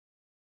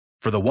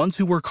For the ones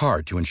who work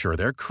hard to ensure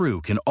their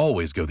crew can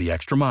always go the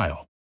extra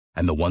mile,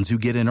 and the ones who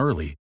get in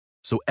early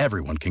so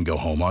everyone can go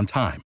home on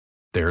time,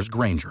 there's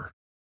Grainger,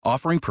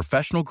 offering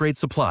professional-grade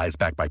supplies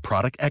backed by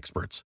product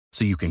experts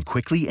so you can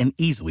quickly and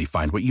easily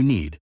find what you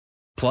need.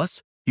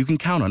 Plus, you can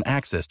count on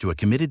access to a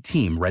committed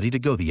team ready to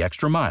go the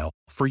extra mile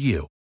for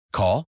you.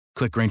 Call,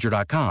 click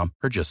Grainger.com,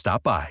 or just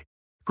stop by.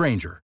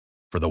 Grainger,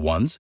 for the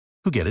ones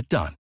who get it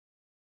done.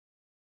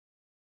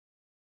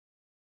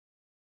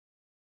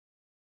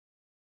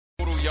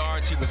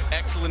 Yards. He was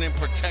excellent in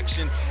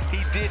protection. He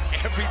did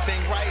everything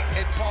right.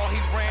 And Paul, he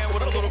ran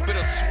with a little bit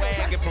of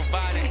swag and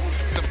provided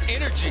some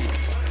energy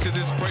to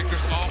this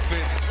Breakers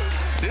offense.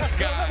 This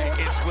guy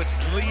is what's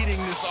leading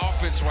this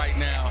offense right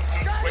now.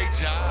 Great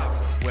job,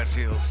 Wes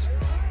Hills.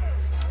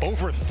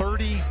 Over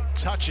 30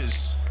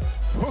 touches.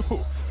 Woo.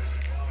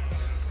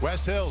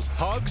 Wes Hills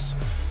hugs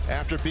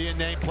after being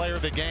named player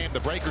of the game. The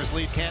Breakers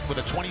lead Canton with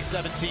a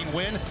 2017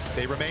 win.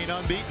 They remain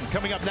unbeaten.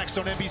 Coming up next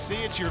on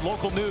NBC, it's your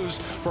local news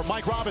for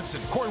Mike Robinson,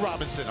 Corey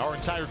Robinson, our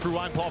entire crew.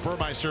 I'm Paul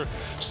Burmeister.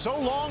 So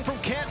long from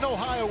Canton,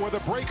 Ohio, where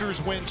the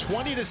Breakers win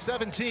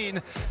 20-17.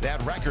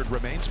 That record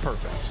remains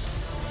perfect.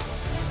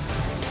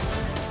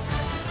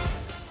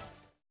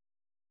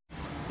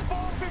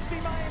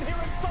 4:59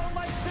 here in Salt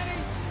Lake City.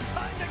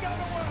 Time to go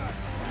to work.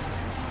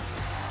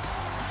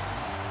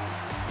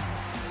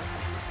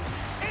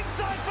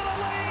 Inside for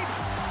the lead.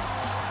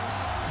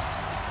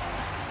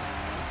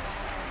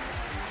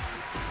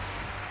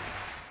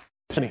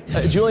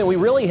 Julian, we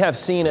really have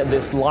seen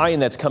this line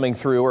that's coming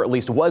through, or at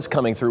least was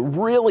coming through,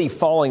 really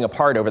falling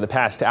apart over the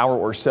past hour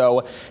or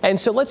so. And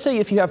so let's say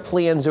if you have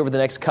plans over the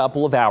next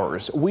couple of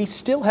hours, we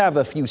still have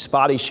a few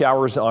spotty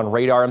showers on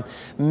radar.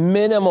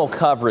 Minimal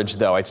coverage,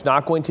 though. It's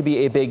not going to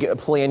be a big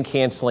plan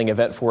canceling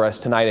event for us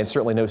tonight, and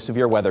certainly no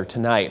severe weather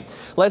tonight.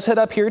 Let's head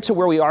up here to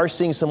where we are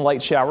seeing some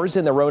light showers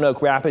in the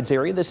Roanoke Rapids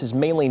area. This is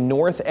mainly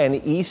north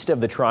and east of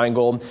the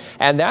triangle.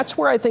 And that's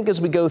where I think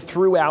as we go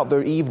throughout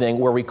the evening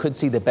where we could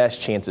see the best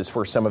chances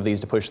for some of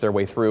these to push their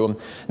way through.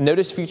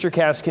 Notice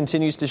Futurecast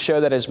continues to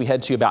show that as we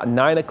head to about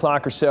 9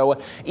 o'clock or so,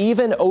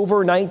 even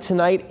overnight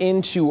tonight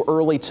into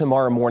early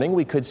tomorrow morning,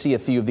 we could see a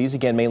few of these,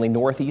 again, mainly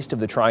northeast of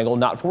the triangle,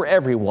 not for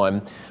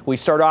everyone. We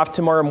start off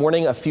tomorrow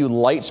morning, a few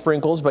light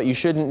sprinkles, but you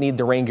shouldn't need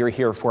the rain gear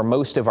here for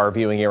most of our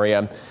viewing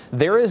area.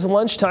 There is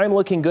lunchtime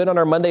looking good on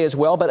our Monday as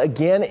well, but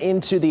again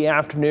into the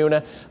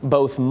afternoon,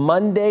 both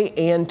Monday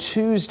and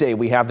Tuesday,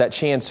 we have that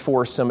chance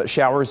for some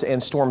showers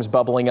and storms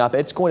bubbling up.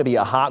 It's going to be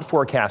a hot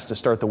forecast to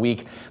start the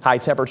week. High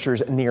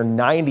temperatures near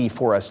 90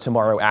 for us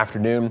tomorrow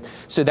afternoon.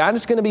 So that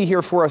is going to be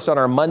here for us on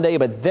our Monday,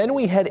 but then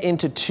we head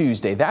into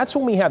Tuesday. That's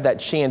when we have that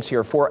chance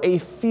here for a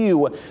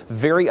few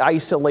very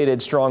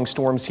isolated strong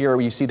storms here.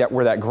 You see that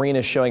where that green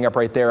is showing up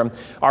right there.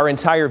 Our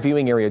entire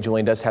viewing area,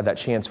 Julian, does have that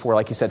chance for,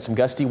 like you said, some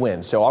gusty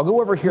winds. So I'll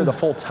go over here the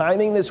full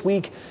timing this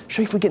week.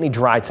 Show you if we get any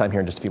dry time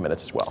here in just a few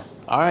minutes as well.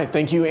 All right.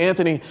 Thank you,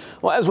 Anthony.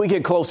 Well, as we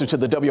get closer to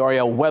the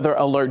WRAL Weather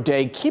Alert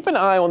Day, keep an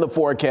eye on the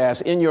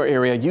forecast in your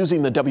area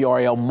using the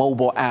WRAL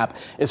mobile app.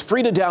 It's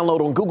free to download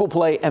on Google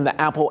Play and the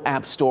Apple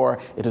App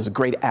Store. It is a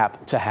great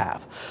app to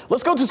have.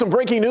 Let's go to some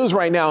breaking news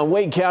right now in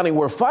Wade County,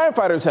 where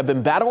firefighters have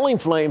been battling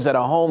flames at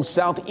a home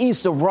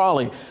southeast of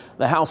Raleigh.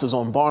 The house is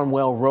on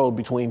Barnwell Road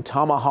between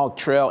Tomahawk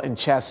Trail and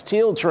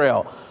Chastille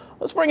Trail.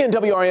 Let's bring in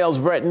WRAL's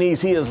Brett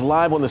Neese. He is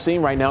live on the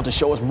scene right now to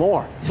show us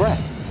more. Brett.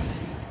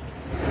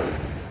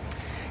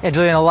 Yeah,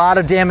 Julian, a lot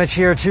of damage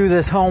here to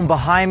this home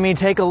behind me.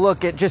 Take a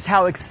look at just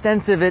how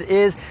extensive it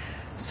is.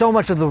 So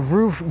much of the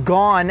roof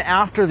gone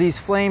after these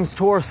flames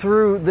tore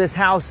through this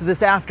house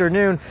this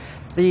afternoon.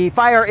 The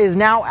fire is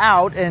now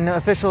out, and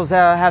officials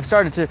have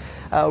started to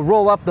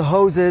roll up the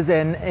hoses,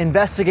 and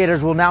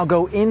investigators will now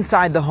go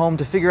inside the home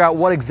to figure out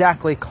what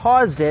exactly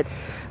caused it.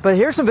 But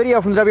here's some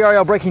video from the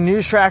WRAL Breaking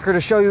News Tracker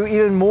to show you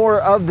even more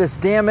of this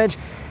damage,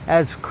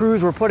 as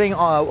crews were putting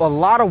a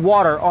lot of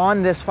water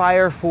on this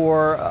fire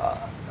for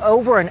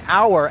over an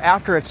hour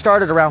after it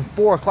started around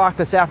 4 o'clock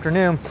this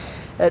afternoon.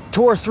 It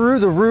tore through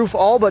the roof,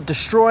 all but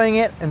destroying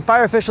it. And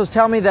fire officials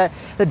tell me that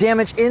the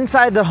damage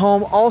inside the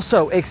home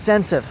also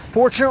extensive.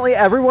 Fortunately,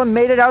 everyone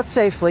made it out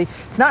safely.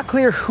 It's not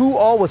clear who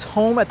all was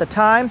home at the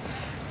time.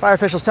 Fire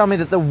officials tell me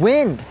that the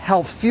wind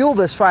helped fuel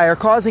this fire,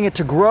 causing it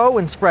to grow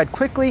and spread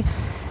quickly.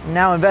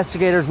 Now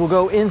investigators will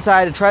go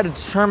inside and try to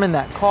determine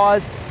that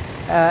cause,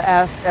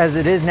 as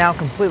it is now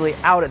completely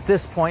out at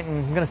this point.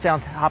 And I'm going to stay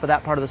on top of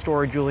that part of the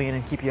story, Julian,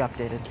 and keep you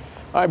updated.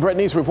 All right, Brett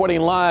Neese reporting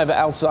live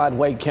outside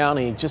Wade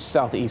County, just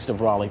southeast of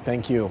Raleigh.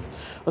 Thank you.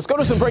 Let's go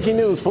to some breaking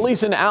news.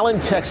 Police in Allen,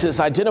 Texas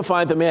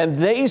identified the man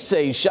they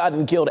say shot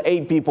and killed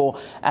 8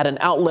 people at an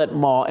outlet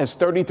mall as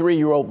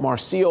 33-year-old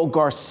Marcio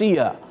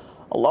Garcia.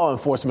 A law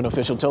enforcement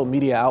official told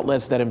media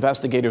outlets that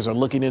investigators are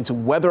looking into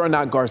whether or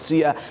not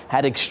Garcia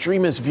had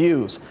extremist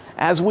views.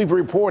 As we've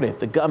reported,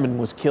 the gunman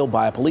was killed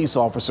by a police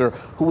officer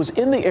who was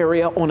in the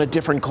area on a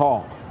different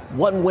call.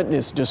 One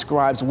witness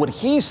describes what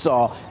he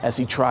saw as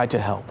he tried to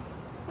help.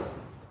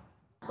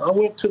 I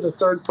went to the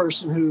third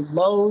person who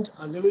moaned.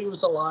 I knew he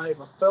was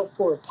alive. I felt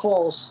for a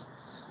pulse.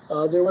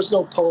 There was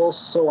no pulse,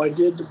 so I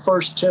did the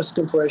first chest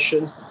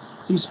compression.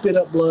 he spit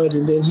up blood,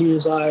 and then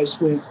his eyes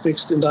went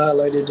fixed and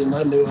dilated, and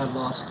I knew I'd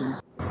lost him.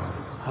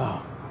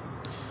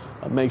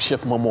 A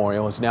makeshift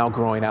memorial is now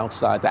growing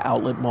outside the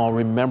outlet mall,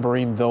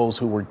 remembering those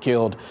who were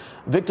killed.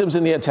 Victims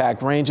in the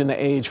attack range in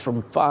the age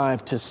from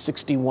 5 to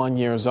 61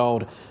 years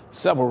old.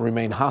 Several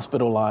remain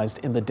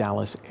hospitalized in the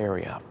Dallas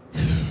area.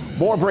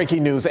 More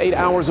breaking news. 8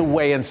 hours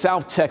away in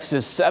South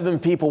Texas, 7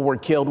 people were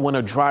killed when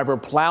a driver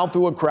plowed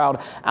through a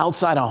crowd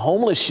outside a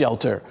homeless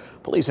shelter.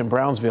 Police in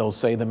Brownsville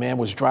say the man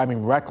was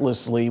driving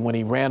recklessly when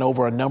he ran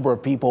over a number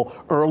of people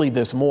early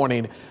this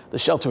morning. The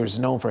shelter is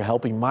known for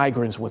helping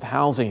migrants with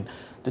housing.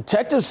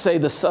 Detectives say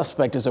the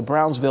suspect is a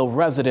Brownsville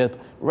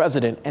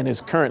resident and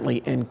is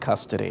currently in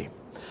custody.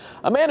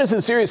 A man is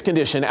in serious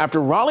condition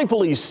after Raleigh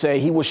police say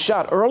he was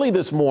shot early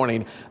this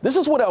morning. This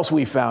is what else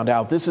we found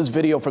out. This is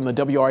video from the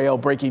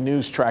WRAL breaking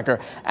news tracker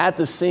at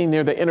the scene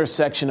near the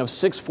intersection of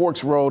Six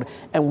Forks Road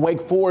and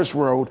Wake Forest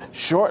Road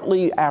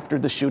shortly after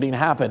the shooting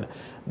happened.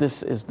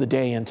 This is the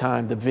day and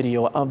time, the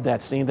video of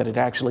that scene that it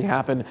actually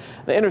happened.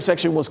 The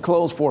intersection was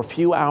closed for a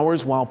few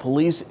hours while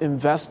police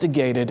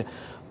investigated.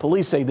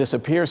 Police say this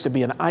appears to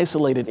be an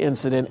isolated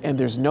incident and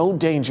there's no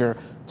danger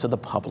to the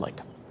public.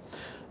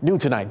 New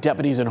tonight,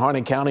 deputies in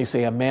Harnett County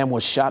say a man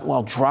was shot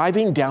while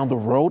driving down the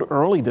road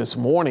early this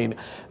morning.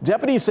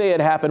 Deputies say it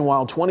happened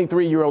while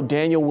 23-year-old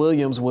Daniel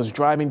Williams was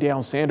driving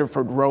down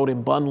Sanderford Road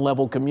in Bun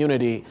Level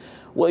community.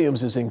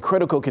 Williams is in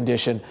critical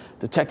condition.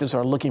 Detectives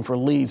are looking for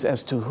leads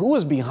as to who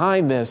is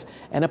behind this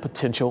and a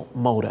potential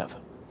motive.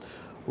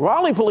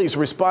 Raleigh police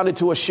responded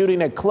to a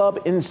shooting at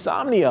Club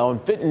Insomnia on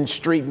Fitton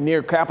Street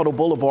near Capitol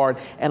Boulevard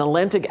and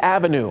Atlantic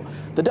Avenue.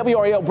 The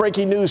WRAL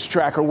breaking news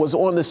tracker was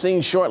on the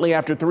scene shortly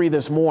after 3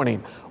 this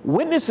morning.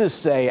 Witnesses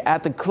say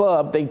at the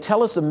club, they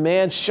tell us a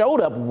man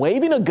showed up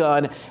waving a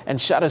gun and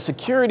shot a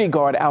security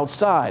guard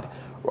outside.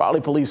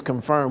 Raleigh police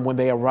confirmed when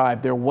they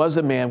arrived there was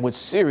a man with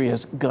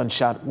serious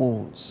gunshot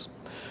wounds.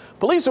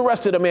 Police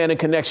arrested a man in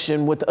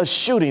connection with a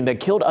shooting that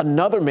killed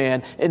another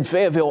man in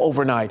Fayetteville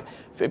overnight.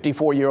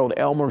 54-year-old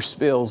Elmer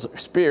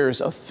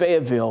Spears of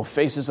Fayetteville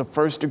faces a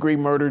first-degree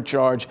murder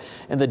charge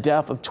in the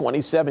death of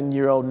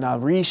 27-year-old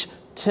Narish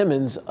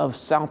Timmons of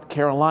South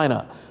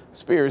Carolina.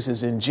 Spears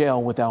is in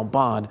jail without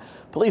bond.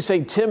 Police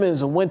say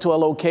Timmons went to a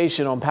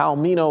location on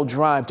Palomino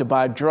Drive to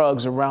buy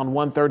drugs around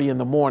 1:30 in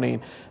the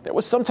morning. There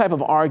was some type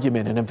of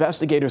argument, and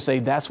investigators say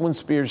that's when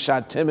Spears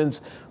shot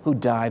Timmons, who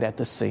died at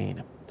the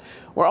scene.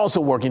 We're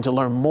also working to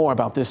learn more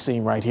about this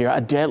scene right here,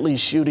 a deadly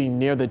shooting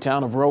near the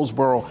town of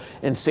Roseboro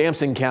in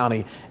Sampson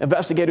County.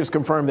 Investigators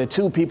confirmed that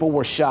 2 people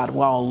were shot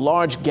while a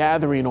large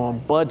gathering on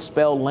Bud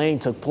Spell Lane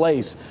took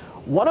place.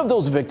 One of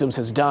those victims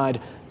has died.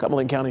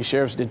 Cumberland County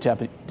Sheriff's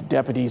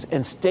deputies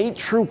and state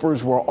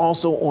troopers were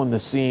also on the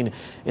scene.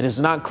 It is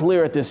not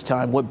clear at this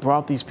time what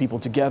brought these people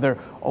together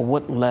or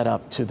what led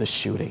up to the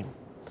shooting.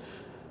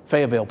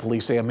 Fayetteville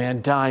police say a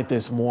man died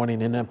this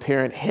morning in an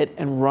apparent hit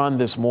and run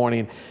this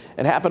morning.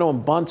 It happened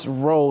on Bunts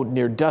Road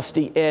near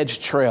Dusty Edge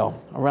Trail.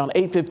 Around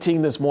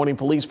 8:15 this morning,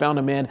 police found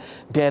a man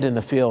dead in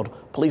the field.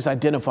 Police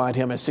identified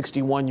him as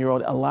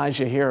 61-year-old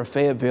Elijah Hare of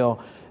Fayetteville.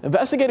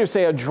 Investigators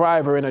say a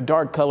driver in a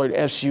dark-colored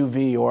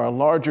SUV or a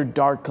larger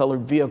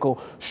dark-colored vehicle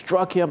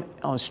struck him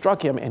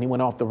and he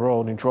went off the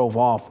road and drove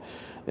off.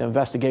 The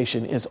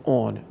investigation is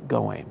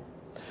ongoing.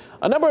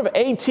 A number of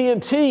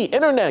AT&T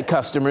internet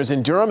customers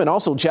in Durham and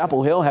also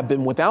Chapel Hill have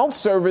been without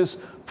service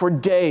for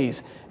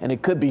days, and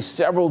it could be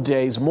several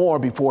days more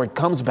before it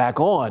comes back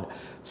on.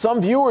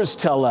 Some viewers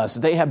tell us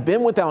they have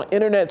been without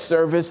internet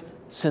service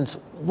since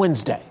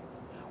Wednesday.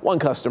 One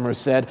customer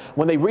said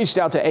when they reached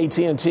out to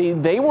AT&T,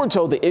 they were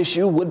told the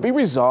issue would be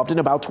resolved in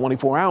about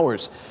 24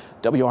 hours.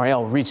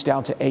 WRAL reached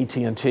out to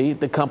AT&T.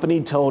 The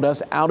company told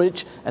us an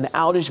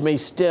outage may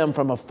stem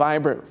from a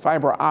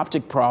fiber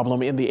optic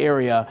problem in the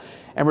area,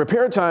 and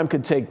repair time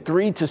could take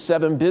 3 to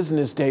 7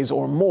 business days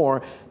or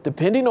more,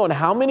 depending on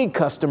how many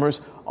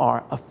customers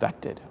are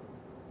affected.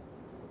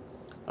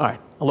 All right,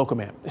 a local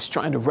man is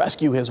trying to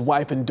rescue his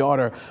wife and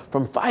daughter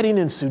from fighting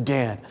in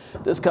Sudan.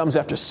 This comes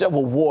after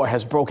civil war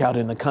has broke out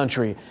in the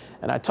country,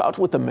 and I talked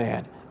with the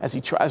man as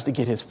he tries to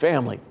get his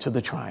family to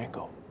the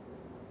Triangle.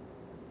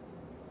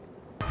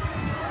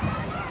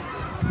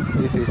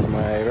 This is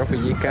my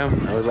refugee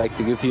camp. I would like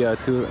to give you a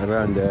tour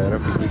around the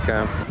refugee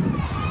camp.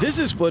 This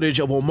is footage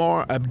of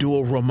Omar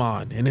Abdul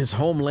Rahman in his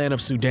homeland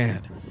of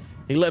Sudan.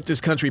 He left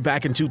his country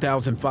back in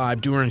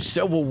 2005 during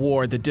civil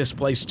war that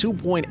displaced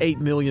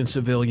 2.8 million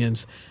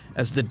civilians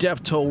as the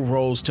death toll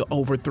rose to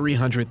over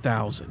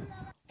 300,000.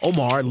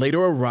 Omar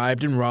later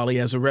arrived in Raleigh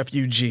as a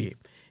refugee.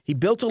 He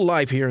built a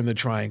life here in the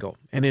Triangle,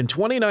 and in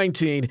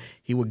 2019,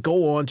 he would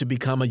go on to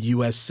become a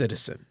U.S.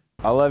 citizen.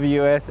 I love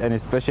U.S. and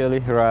especially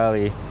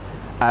Raleigh.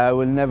 I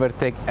will never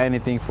take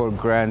anything for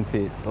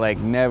granted, like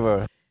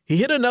never. He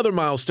hit another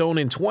milestone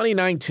in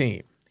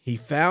 2019. He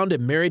found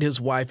and married his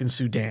wife in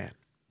Sudan.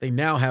 They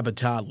now have a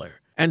toddler.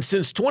 And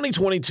since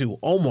 2022,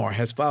 Omar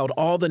has filed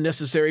all the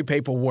necessary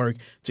paperwork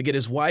to get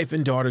his wife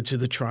and daughter to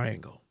the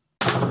Triangle.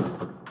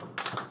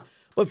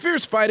 But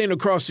fierce fighting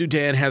across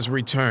Sudan has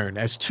returned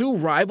as 2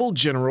 rival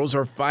generals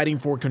are fighting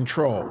for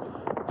control.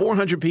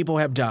 400 people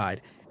have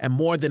died, and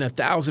more than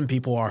 1,000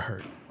 people are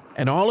hurt.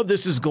 And all of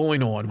this is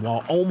going on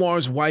while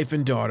Omar's wife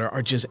and daughter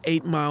are just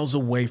 8 miles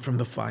away from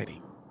the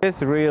fighting.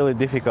 It's really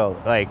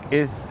difficult. Like,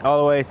 it's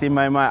always in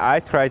my mind. I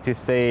try to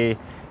say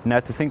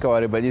not to think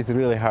about it, but it's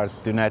really hard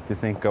to not to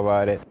think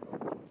about it.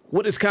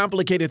 What has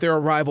complicated their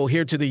arrival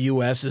here to the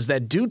U.S. is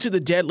that due to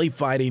the deadly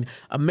fighting,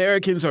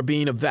 Americans are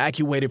being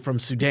evacuated from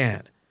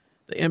Sudan.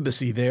 The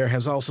embassy there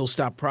has also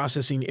stopped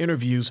processing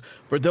interviews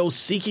for those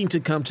seeking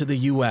to come to the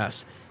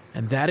U.S.,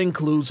 and that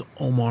includes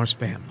Omar's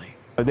family.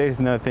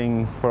 There's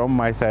nothing from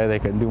my side I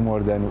can do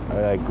more than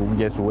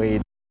just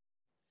wait.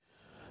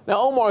 Now,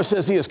 Omar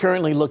says he is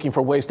currently looking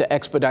for ways to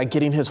expedite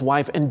getting his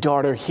wife and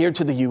daughter here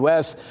to the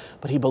U.S.,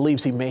 but he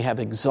believes he may have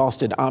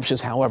exhausted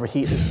options. However,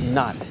 he is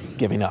not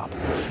giving up.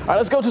 All right,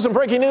 let's go to some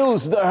breaking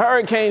news. The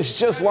Hurricanes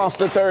just lost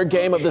the third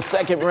game of the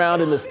second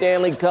round in the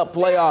Stanley Cup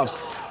playoffs.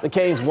 The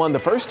Canes won the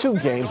first two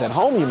games at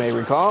home, you may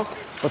recall,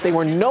 but they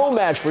were no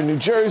match for New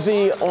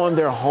Jersey on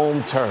their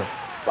home turf.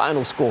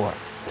 Final score,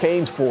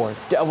 Canes 4,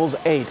 Devils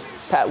 8.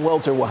 Pat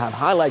Welter will have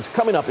highlights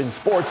coming up in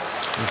sports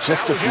in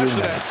just a few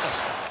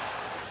minutes.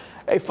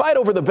 A fight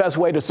over the best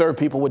way to serve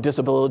people with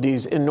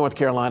disabilities in North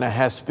Carolina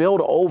has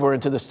spilled over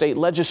into the state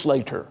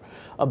legislature.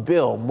 A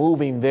bill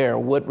moving there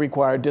would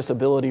require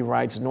Disability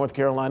Rights North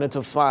Carolina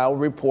to file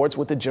reports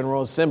with the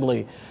General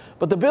Assembly.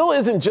 But the bill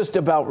isn't just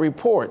about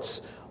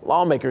reports.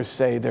 Lawmakers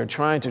say they're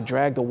trying to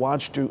drag the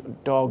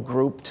watchdog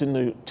group to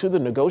the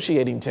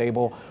negotiating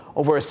table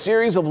over a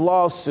series of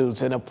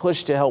lawsuits and a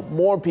push to help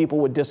more people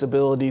with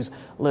disabilities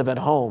live at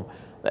home.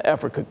 The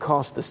effort could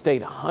cost the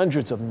state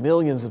hundreds of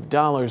millions of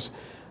dollars.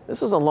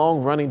 This is a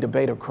long-running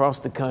debate across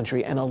the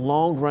country and a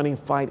long-running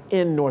fight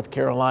in North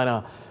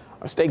Carolina.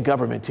 Our state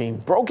government team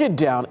broke it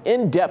down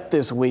in depth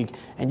this week,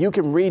 and you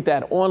can read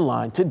that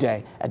online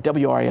today at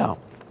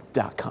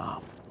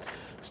WRAL.com.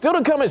 Still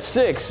to come at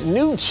 6,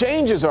 new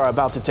changes are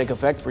about to take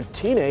effect for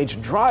teenage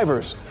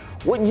drivers.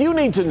 What you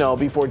need to know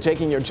before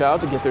taking your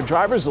child to get their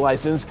driver's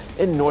license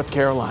in North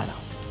Carolina.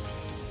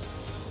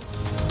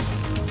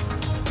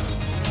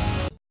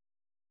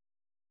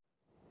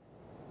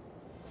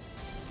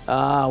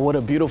 What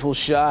a beautiful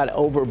shot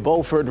over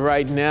Beaufort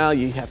right now.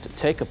 You have to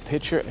take a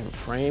picture and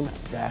frame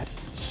that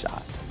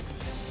shot.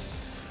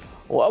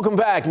 Welcome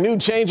back. New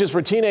changes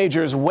for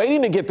teenagers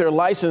waiting to get their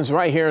license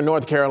right here in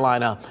North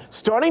Carolina.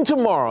 Starting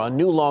tomorrow, a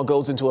new law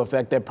goes into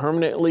effect that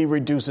permanently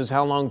reduces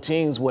how long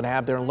teens would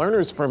have their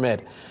learner's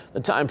permit. The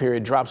time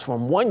period drops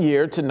from 1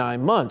 year to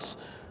 9 months.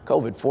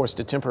 COVID forced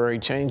a temporary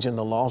change in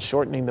the law,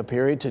 shortening the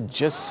period to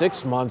just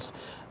 6 months.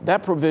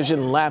 That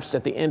provision lapsed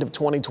at the end of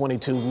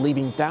 2022,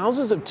 leaving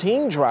thousands of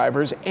teen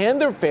drivers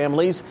and their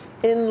families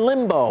in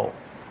limbo.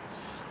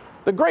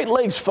 The Great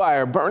Lakes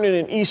fire burning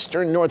in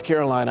eastern North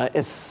Carolina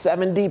is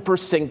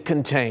 70%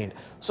 contained.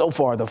 So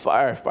far, the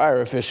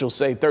fire officials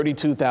say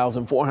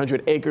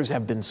 32,400 acres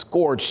have been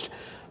scorched.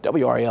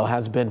 WRAL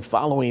has been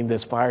following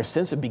this fire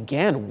since it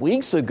began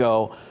weeks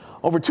ago.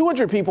 Over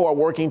 200 people are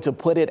working to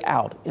put it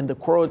out in the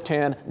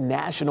Croatan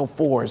National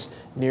Forest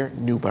near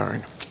New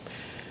Bern.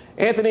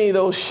 Anthony,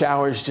 those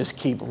showers just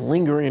keep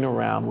lingering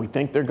around. We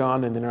think they're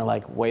gone, and then they're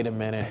like, wait a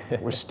minute,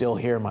 we're still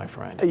here, my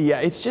friend. Yeah,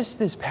 it's just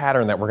this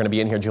pattern that we're going to be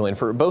in here, Julian,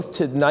 for both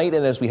tonight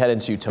and as we head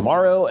into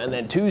tomorrow, and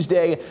then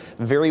Tuesday,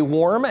 very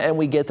warm, and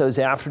we get those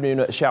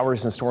afternoon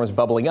showers and storms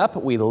bubbling up.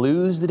 We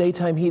lose the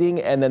daytime heating,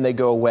 and then they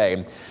go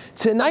away.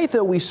 Tonight,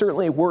 though, we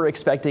certainly were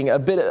expecting a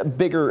bit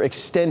bigger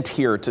extent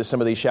here to some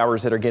of these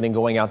showers that are getting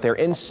going out there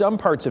in some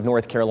parts of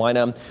North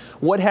Carolina.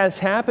 What has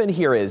happened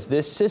here is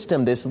this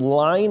system, this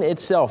line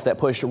itself that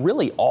pushed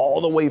really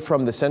all the way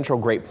from the central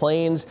Great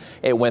Plains.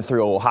 It went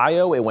through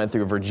Ohio. It went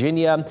through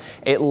Virginia.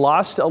 It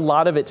lost a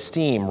lot of its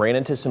steam, ran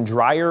into some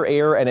drier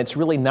air, and it's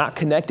really not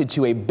connected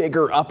to a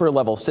bigger upper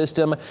level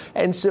system.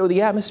 And so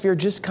the atmosphere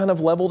just kind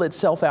of leveled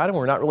itself out, and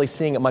we're not really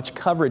seeing much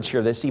coverage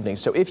here this evening.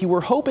 So if you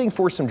were hoping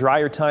for some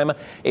drier time,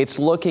 it's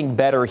looking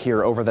better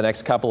here over the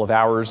next couple of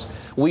hours.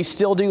 We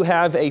still do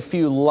have a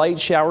few light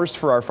showers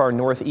for our far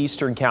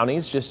northeastern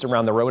counties, just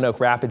around the Roanoke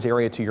Rapids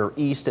area to your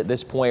east at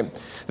this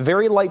point.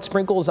 Very light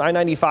sprinkles.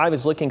 I-95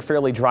 is looking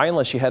fairly dry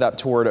unless you head up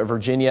toward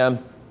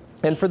Virginia.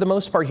 And for the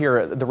most part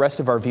here, the rest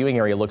of our viewing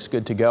area looks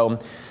good to go.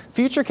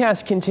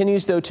 Futurecast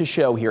continues, though, to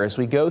show here as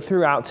we go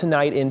throughout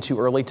tonight into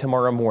early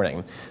tomorrow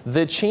morning.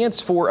 The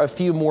chance for a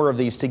few more of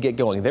these to get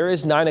going. There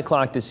is 9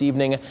 o'clock this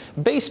evening.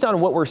 Based on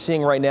what we're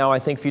seeing right now, I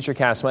think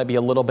Futurecast might be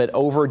a little bit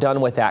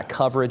overdone with that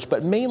coverage,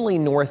 but mainly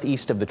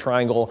northeast of the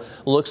triangle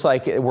looks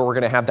like we're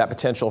going to have that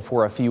potential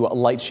for a few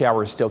light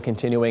showers still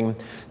continuing.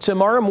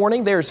 Tomorrow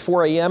morning, there's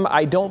 4 a.m.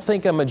 I don't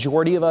think a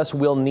majority of us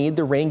will need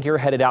the rain gear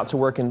headed out to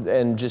work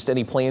and just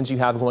any plans you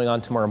have going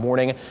on tomorrow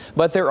morning.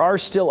 But there are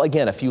still,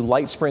 again, a few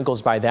light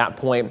sprinkles by that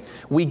point.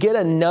 We get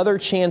another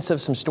chance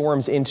of some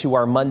storms into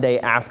our Monday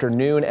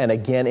afternoon and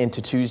again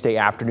into Tuesday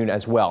afternoon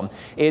as well.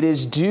 It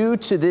is due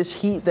to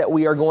this heat that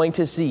we are going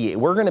to see.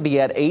 We're going to be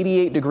at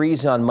 88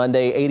 degrees on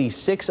Monday,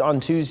 86 on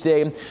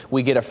Tuesday.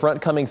 We get a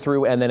front coming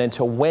through, and then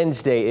into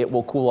Wednesday, it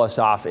will cool us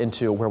off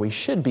into where we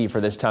should be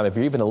for this time of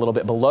year, even a little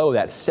bit below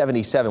that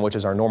 77, which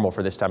is our normal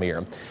for this time of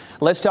year.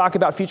 Let's talk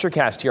about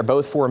Futurecast here,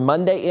 both for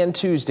Monday and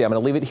Tuesday. I'm going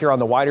to leave it here on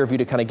the wider view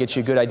to kind of get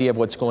you a good idea of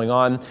what's going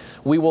on.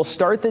 We will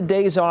start the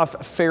days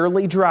off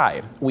fairly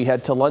dry. We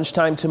head to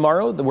lunchtime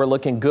tomorrow. We're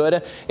looking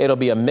good. It'll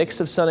be a mix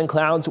of sun and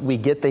clouds. We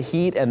get the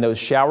heat, and those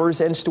showers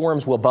and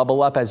storms will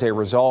bubble up as a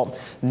result.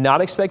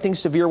 Not expecting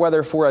severe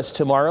weather for us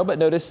tomorrow, but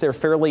notice they're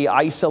fairly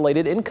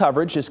isolated in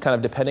coverage, just kind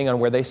of depending on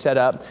where they set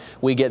up.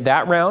 We get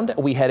that round.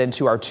 We head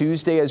into our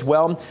Tuesday as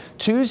well.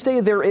 Tuesday,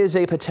 there is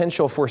a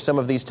potential for some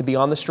of these to be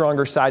on the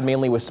stronger side,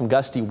 mainly with some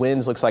gusty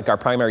winds, looks like our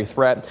primary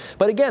threat.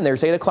 But again,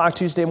 there's 8 o'clock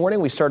Tuesday morning.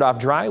 We start off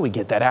dry. We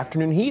get that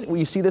afternoon heat.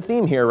 You see the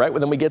theme here, right?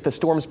 Then we get the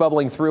storms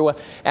bubbling through,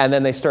 and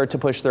then they start to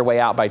push their way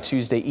out by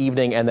Tuesday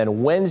evening. And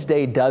then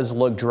Wednesday does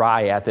look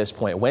dry at this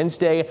point.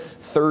 Wednesday,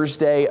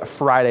 Thursday,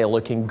 Friday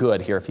looking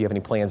good here if you have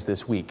any plans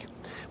this week.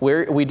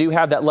 We do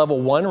have that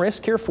level 1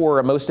 risk here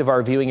for most of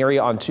our viewing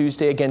area on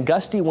Tuesday. Again,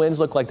 gusty winds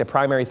look like the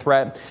primary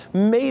threat.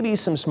 Maybe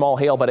some small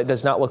hail, but it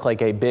does not look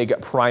like a big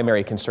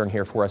primary concern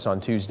here for us on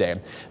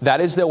Tuesday.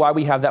 That is, though, why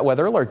we have that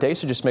weather alert day,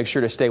 so just make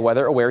sure to stay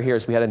weather aware here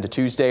as we head into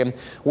Tuesday.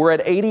 We're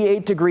at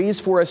 88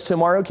 degrees for us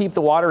tomorrow. Keep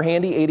the water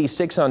handy,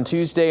 86 on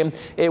Tuesday.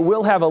 It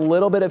will have a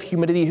little bit of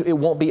humidity. It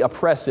won't be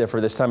oppressive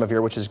for this time of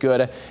year, which is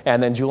good.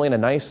 And then, Julian, a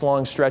nice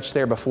long stretch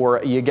there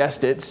before, you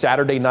guessed it,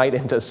 Saturday night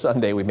into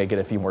Sunday. We may get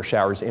a few more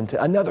showers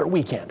into another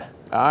weekend.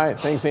 All right.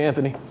 Thanks,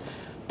 Anthony.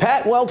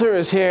 Pat Welter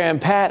is here. And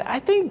Pat, I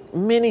think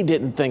many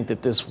didn't think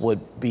that this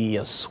would be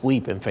a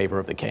sweep in favor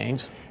of the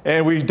Canes.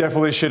 And we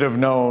definitely should have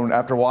known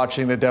after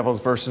watching the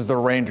Devils versus the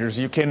Rangers.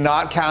 You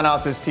cannot count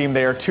out this team.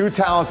 They are too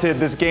talented.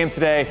 This game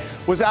today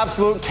was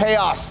absolute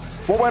chaos.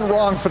 What went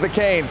wrong for the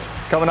Canes?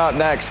 Coming out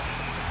next.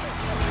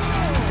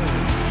 How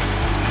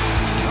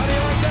do you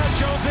like that,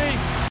 Josie?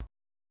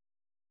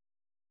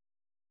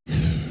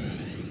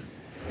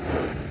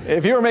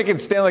 If you were making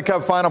Stanley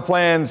Cup final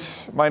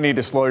plans, you might need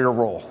to slow your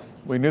roll.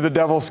 We knew the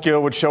Devils'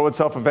 skill would show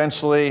itself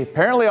eventually.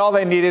 Apparently all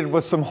they needed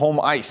was some home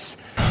ice.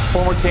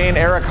 Former Cane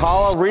Eric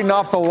Holla reading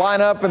off the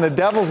lineup in the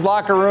Devils'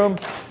 locker room.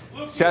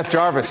 Seth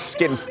Jarvis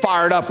getting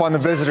fired up on the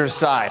visitors'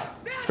 side.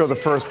 Let's go to the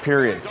first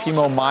period.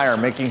 Timo Meier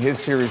making his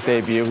series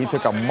debut. He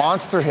took a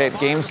monster hit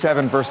Game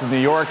 7 versus New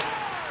York,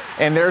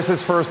 and there's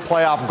his first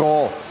playoff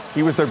goal.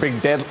 He was their big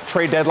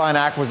trade deadline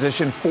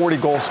acquisition,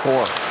 40-goal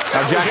scorer.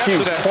 Now, Jack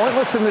Hughes,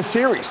 pointless in this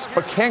series,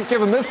 but can't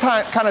give him this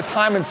kind of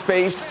time and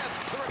space.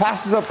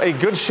 Passes up a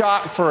good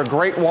shot for a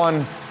great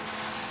one,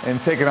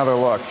 and take another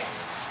look.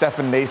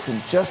 Stefan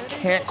Noesen just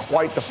can't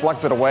quite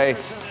deflect it away.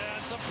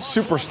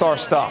 Superstar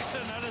stuff.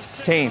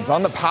 Canes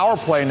on the power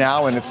play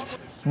now, and it's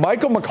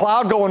Michael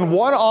McLeod going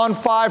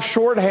 1-on-5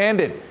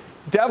 shorthanded.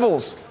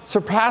 Devils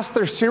surpassed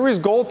their series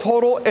goal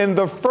total in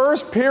the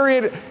first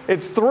period.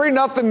 It's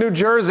 3-0 New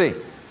Jersey.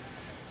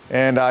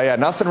 And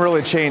nothing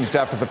really changed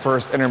after the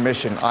first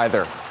intermission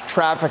either.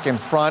 Traffic in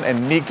front,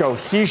 and Nico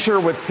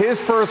Hischier with his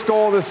first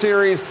goal of the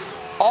series.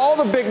 All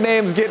the big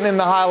names getting in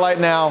the highlight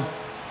now.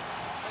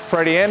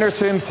 Freddie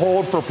Anderson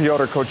pulled for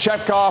Pyotr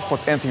Kochetkov with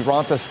Antti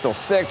Raanta still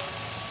sick.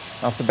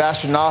 Now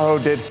Sebastian Aho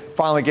did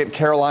finally get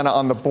Carolina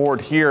on the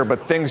board here,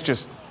 but things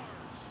just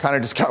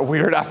got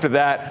weird after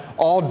that.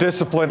 All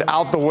disciplined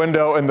out the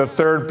window in the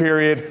third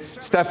period.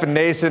 Stefan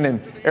Noesen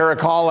and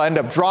Eric Holla end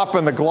up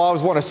dropping the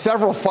gloves, one of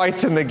several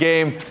fights in the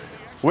game.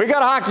 We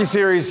got a hockey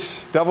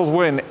series. Devils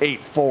win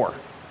 8-4.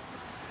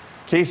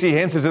 Casey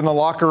Hintz is in the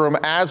locker room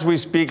as we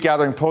speak,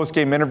 gathering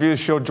post-game interviews.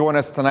 She'll join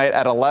us tonight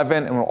at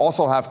 11, and we'll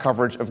also have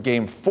coverage of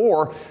Game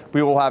 4.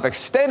 We will have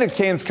extended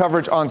Canes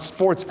coverage on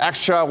Sports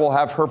Extra. We'll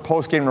have her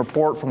post-game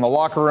report from the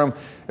locker room,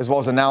 as well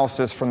as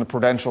analysis from the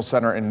Prudential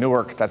Center in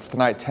Newark. That's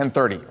tonight,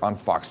 10:30 on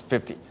Fox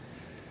 50.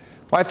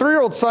 My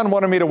 3-year-old son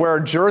wanted me to wear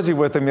a jersey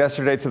with him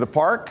yesterday to the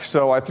park,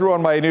 so I threw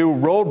on my new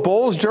Road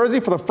Bulls jersey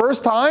for the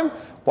first time.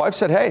 Wife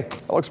said, "Hey,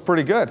 that looks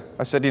pretty good."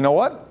 I said, "You know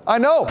what? I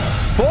know.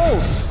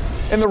 Bulls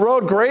in the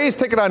Road Grays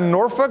taking on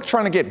Norfolk,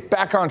 trying to get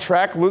back on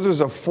track. Losers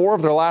of 4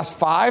 of their last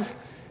 5.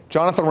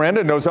 Jonathan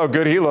Randa knows how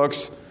good he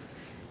looks.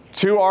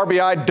 2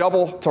 RBI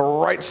double to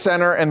right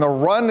center, and the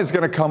run is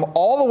going to come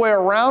all the way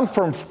around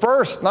from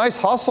first. Nice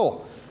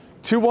hustle.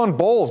 2-1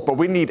 Bulls, but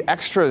we need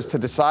extras to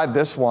decide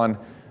this one.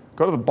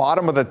 Go to the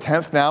bottom of the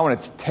 10th now, and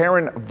it's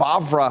Taryn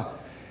Vavra.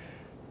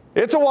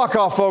 It's a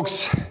walk-off,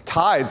 folks.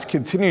 Tides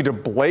continue to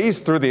blaze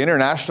through the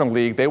International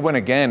League. They win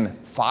again,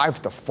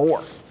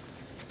 5-4.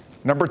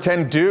 Number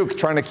 10, Duke,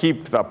 trying to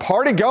keep the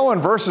party going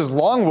versus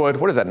Longwood.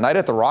 What is that, night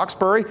at the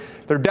Roxbury?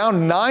 They're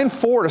down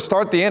 9-4 to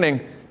start the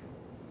inning.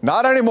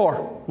 Not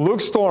anymore. Luke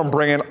Storm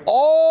bringing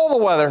all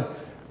the weather.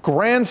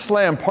 Grand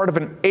slam, part of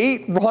an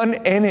 8-run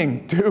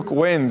inning. Duke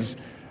wins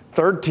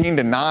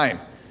 13-9.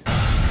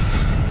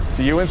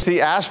 To UNC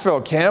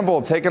Asheville,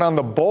 Campbell taking on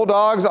the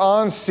Bulldogs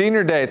on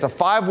Senior Day. It's a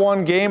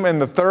 5-1 game in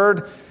the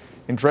third,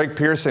 and Drake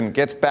Pearson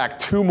gets back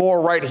 2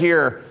 more right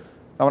here.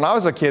 Now, when I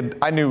was a kid,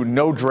 I knew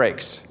no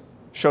Drakes.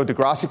 Show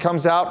Degrassi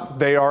comes out,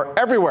 they are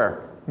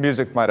everywhere.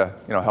 Music might have,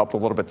 helped a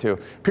little bit too.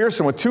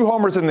 Pearson with 2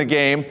 homers in the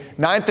game.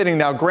 9th inning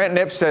now. Grant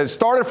Knipp says,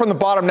 started from the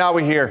bottom, now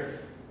we hear.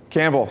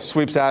 Campbell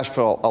sweeps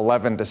Asheville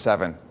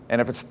 11-7. And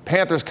if it's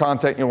Panthers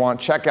content you want,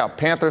 check out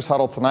Panthers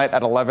Huddle tonight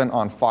at 11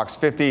 on Fox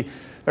 50.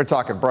 They're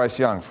talking Bryce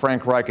Young,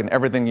 Frank Reich, and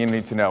everything you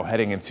need to know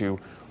heading into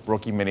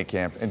rookie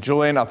minicamp. And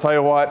Julian, I'll tell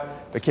you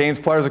what, the Canes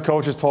players and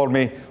coaches told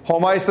me,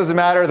 home ice doesn't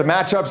matter, the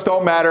matchups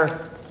don't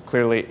matter.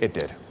 Clearly it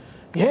did.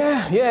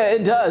 Yeah,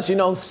 it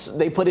does.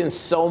 They put in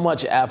so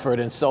much effort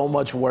and so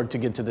much work to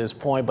get to this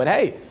point. But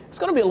hey, it's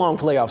going to be a long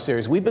playoff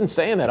series. We've been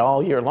saying that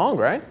all year long,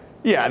 right?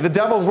 Yeah, the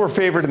Devils were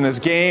favored in this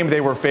game.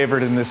 They were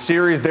favored in this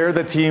series. They're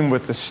the team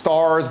with the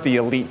stars, the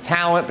elite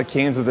talent. The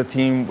Canes are the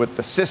team with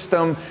the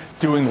system,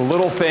 doing the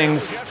little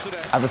things.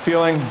 I have a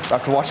feeling,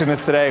 after watching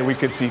this today, we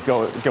could see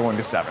going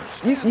to 7.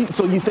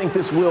 So you think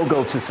this will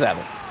go to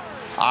 7?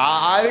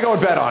 I think I would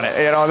bet on it.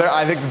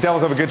 I think the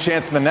Devils have a good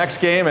chance in the next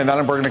game, and then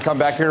we're going to come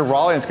back here to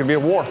Raleigh, and it's going to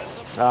be a war.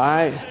 All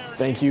right.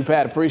 Thank you,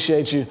 Pat.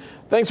 Appreciate you.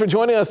 Thanks for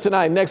joining us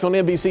tonight. Next on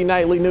NBC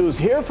Nightly News,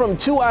 hear from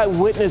 2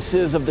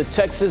 eyewitnesses of the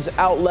Texas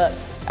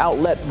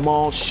Outlet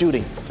Mall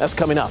shooting. That's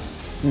coming up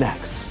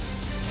next.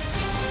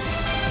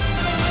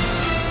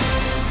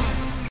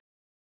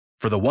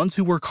 For the ones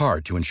who work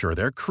hard to ensure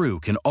their crew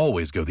can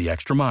always go the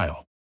extra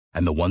mile,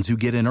 and the ones who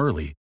get in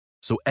early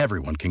so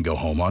everyone can go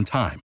home on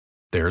time,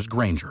 there's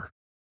Grainger,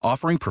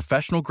 offering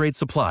professional-grade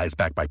supplies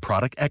backed by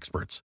product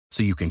experts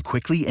so you can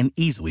quickly and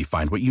easily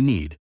find what you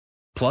need.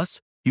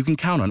 Plus, you can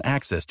count on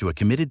access to a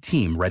committed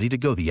team ready to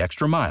go the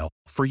extra mile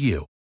for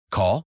you.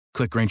 Call,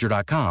 click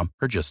Grainger.com,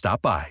 or just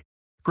stop by.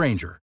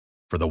 Grainger,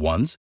 for the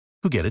ones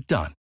who get it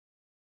done.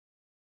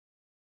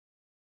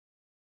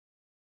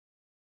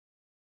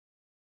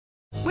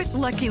 With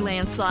Lucky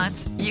Land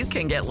Slots, you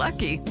can get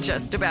lucky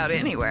just about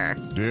anywhere.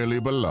 Dearly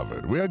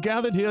beloved, we are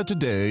gathered here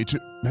today to...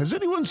 Has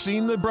anyone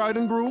seen the bride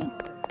and groom?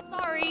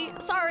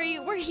 Sorry,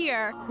 we're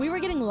here. We were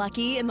getting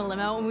lucky in the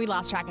limo and we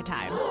lost track of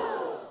time.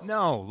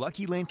 No,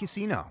 Lucky Land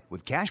Casino,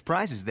 with cash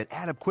prizes that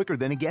add up quicker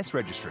than a guest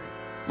registry.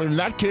 In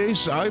that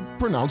case, I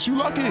pronounce you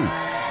lucky.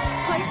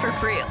 Play for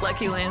free at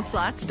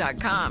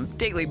LuckyLandSlots.com.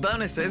 Daily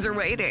bonuses are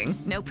waiting.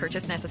 No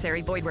purchase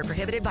necessary. Void where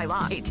prohibited by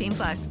law.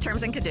 18+.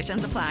 Terms and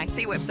conditions apply.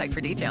 See website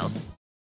for details.